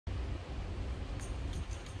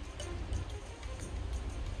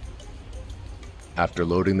After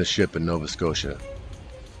loading the ship in Nova Scotia,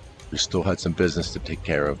 we still had some business to take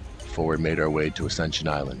care of before we made our way to Ascension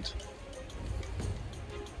Island.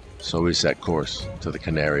 So we set course to the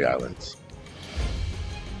Canary Islands.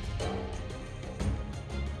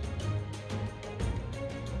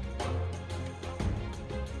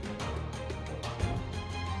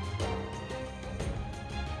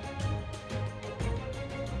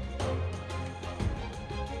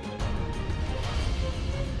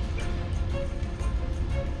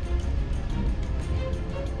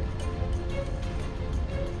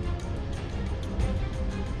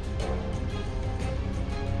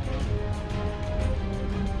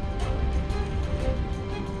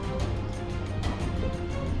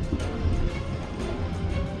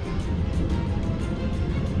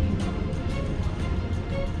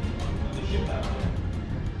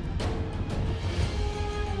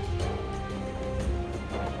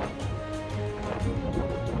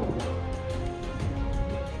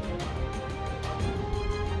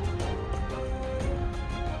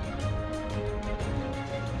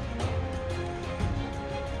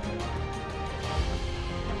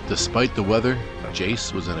 Despite the weather,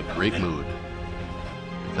 Jace was in a great mood,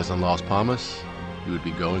 because in Las Palmas, he would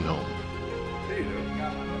be going home.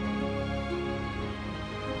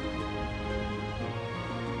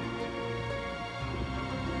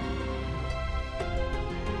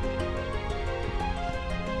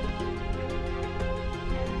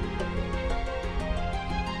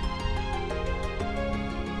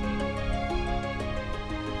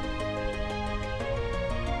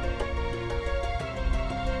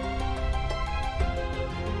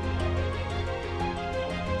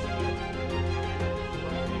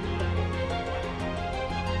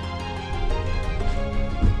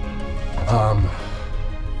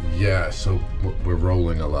 Yeah, so we're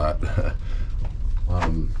rolling a lot.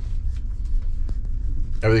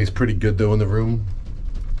 Everything's pretty good though in the room.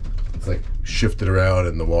 It's like shifted around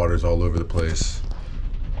and the water's all over the place.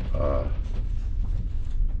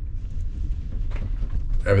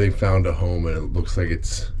 Everything found a home and it looks like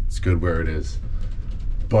it's good where it is.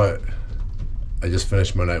 But I just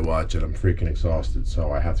finished my night watch and I'm freaking exhausted,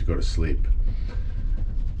 so I have to go to sleep.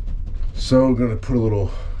 So I'm gonna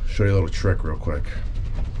show you a little trick real quick.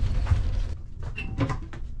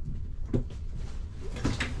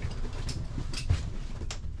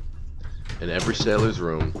 In every sailor's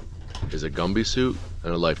room is a Gumby suit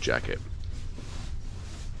and a life jacket.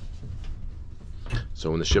 So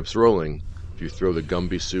when the ship's rolling, if you throw the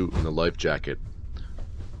Gumby suit and the life jacket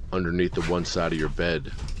underneath the one side of your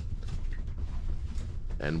bed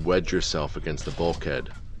and wedge yourself against the bulkhead,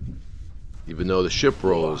 even though the ship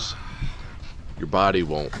rolls, your body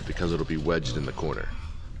won't, because it'll be wedged in the corner.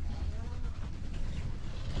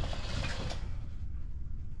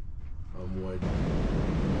 I'm wedged.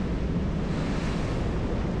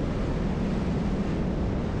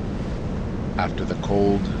 After the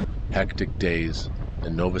cold, hectic days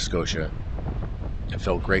in Nova Scotia, it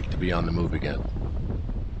felt great to be on the move again.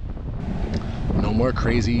 No more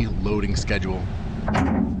crazy loading schedule.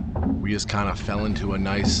 We just kind of fell into a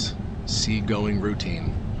nice sea-going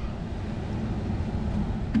routine.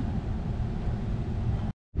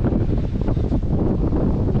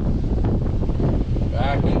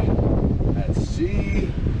 Back at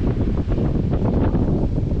sea.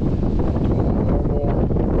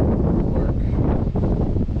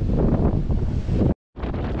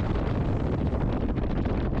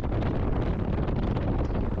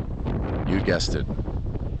 You guessed it.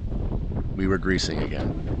 We were greasing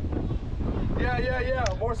again. Yeah.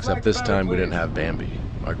 Except this time we didn't have Bambi,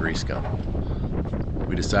 our grease gun.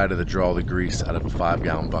 We decided to draw the grease out of a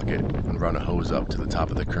 5-gallon bucket and run a hose up to the top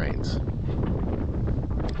of the cranes.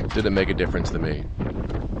 It didn't make a difference to me.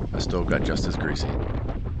 I still got just as greasy.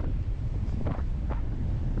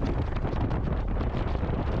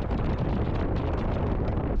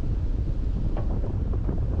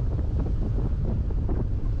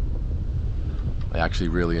 I actually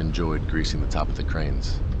really enjoyed greasing the top of the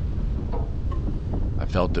cranes. I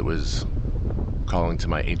felt it was calling to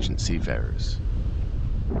my ancient seafarers.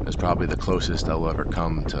 It's probably the closest I'll ever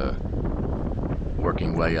come to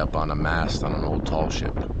working way up on a mast on an old tall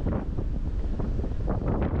ship.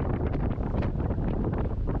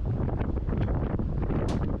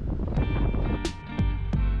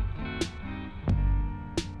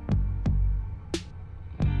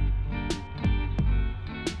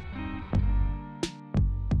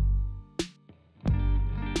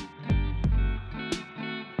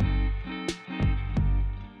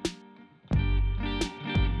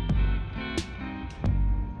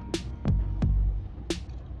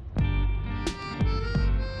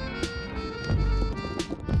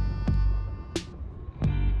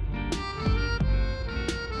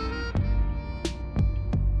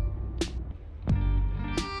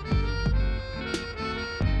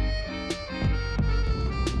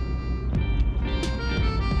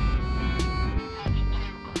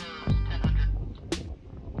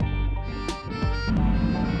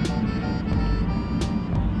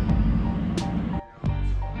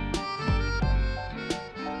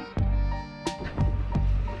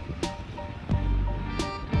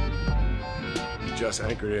 just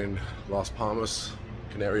anchored in Las Palmas,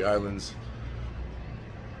 Canary Islands,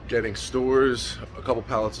 getting stores, a couple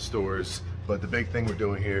pallets of stores. But the big thing we're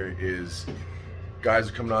doing here is guys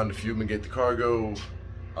are coming on to fumigate the cargo,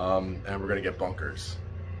 and we're gonna get bunkers.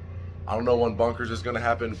 I don't know when bunkers is gonna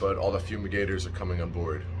happen, but all the fumigators are coming on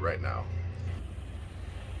board right now.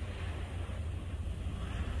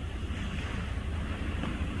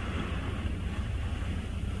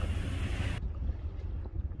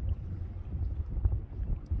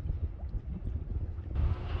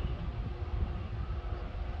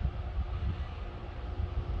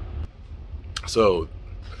 So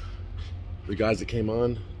the guys that came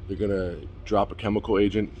on, they're gonna drop a chemical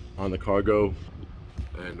agent on the cargo,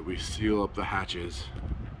 and we seal up the hatches,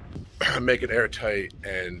 make it airtight,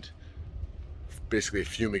 and basically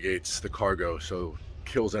fumigates the cargo, so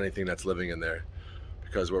kills anything that's living in there.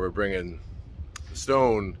 Because where we're bringing the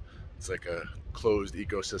stone, it's like a closed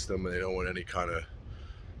ecosystem, and they don't want any kind of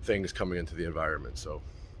things coming into the environment. So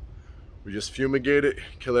we just fumigate it,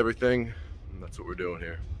 kill everything, and that's what we're doing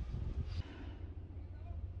here.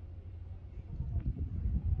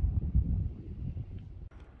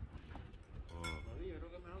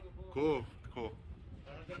 Cool, cool.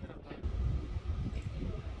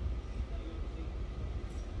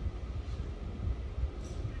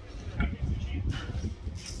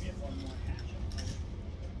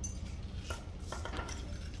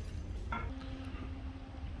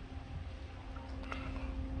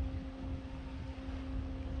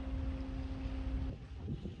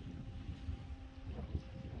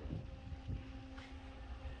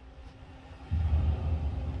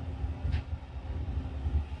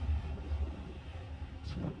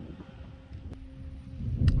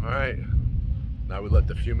 All right, now we let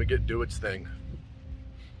the fumigate do its thing.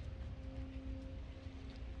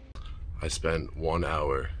 I spent 1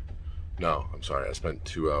 hour, no, I'm sorry, I spent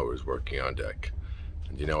 2 hours working on deck.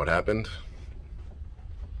 And you know what happened?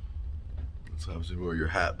 So obviously wear your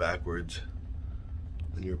hat backwards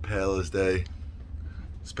and you're pale as day.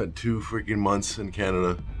 Spent 2 freaking months in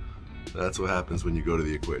Canada. That's what happens when you go to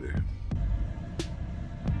the equator.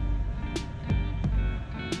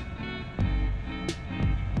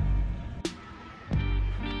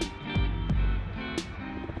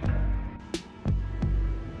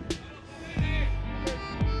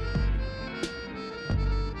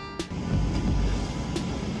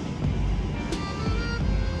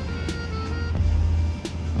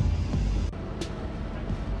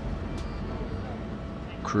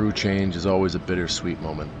 Crew change is always a bittersweet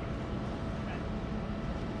moment.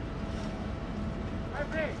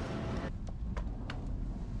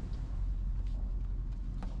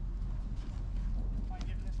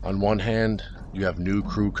 On one hand, you have new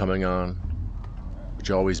crew coming on,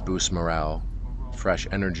 which always boosts morale, fresh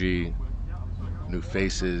energy, new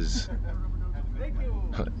faces,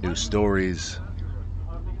 new stories.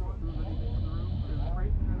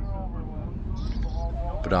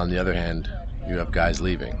 But on the other hand, you have guys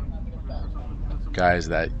leaving. Guys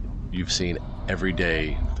that you've seen every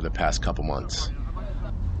day for the past couple months.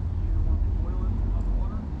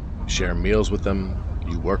 You share meals with them,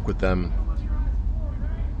 you work with them,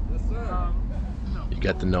 you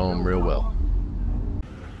get to know them real well.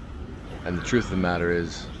 And the truth of the matter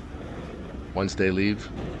is, once they leave,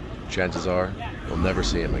 chances are you'll never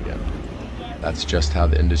see them again. That's just how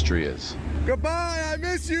the industry is. Goodbye, I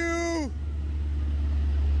miss you!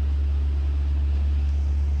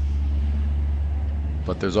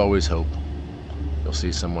 But there's always hope. You'll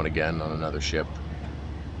see someone again on another ship.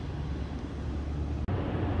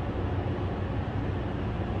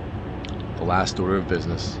 The last order of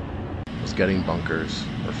business was getting bunkers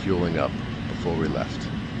or fueling up before we left.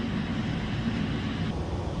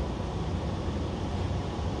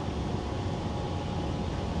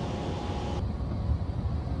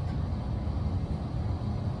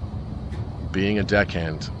 Being a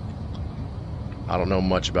deckhand, I don't know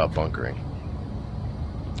much about bunkering.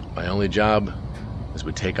 My only job is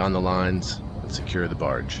we take on the lines and secure the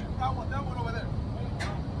barge. That one over there.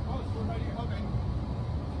 Oh, we're right here. Okay.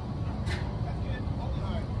 That's good. All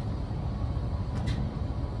right.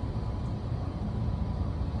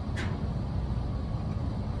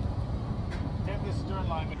 Have this stern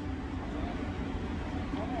line.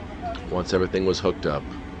 Once everything was hooked up,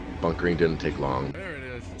 bunkering didn't take long. There it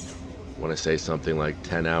is. When I say something like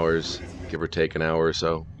 10 hours, give or take an hour or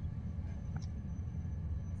so.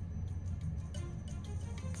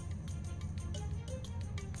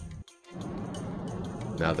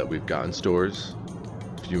 Now that we've gotten stores,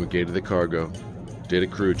 fumigated the cargo, did a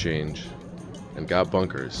crew change, and got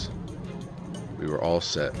bunkers, we were all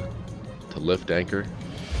set to lift anchor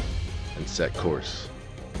and set course,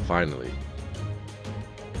 finally,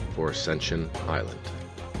 for Ascension Island.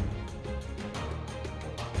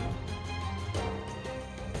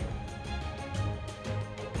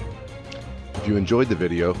 If you enjoyed the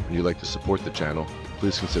video and you'd like to support the channel,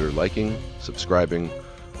 please consider liking, subscribing,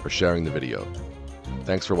 or sharing the video.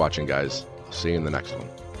 Thanks for watching, guys. I'll see you in the next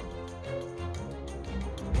one.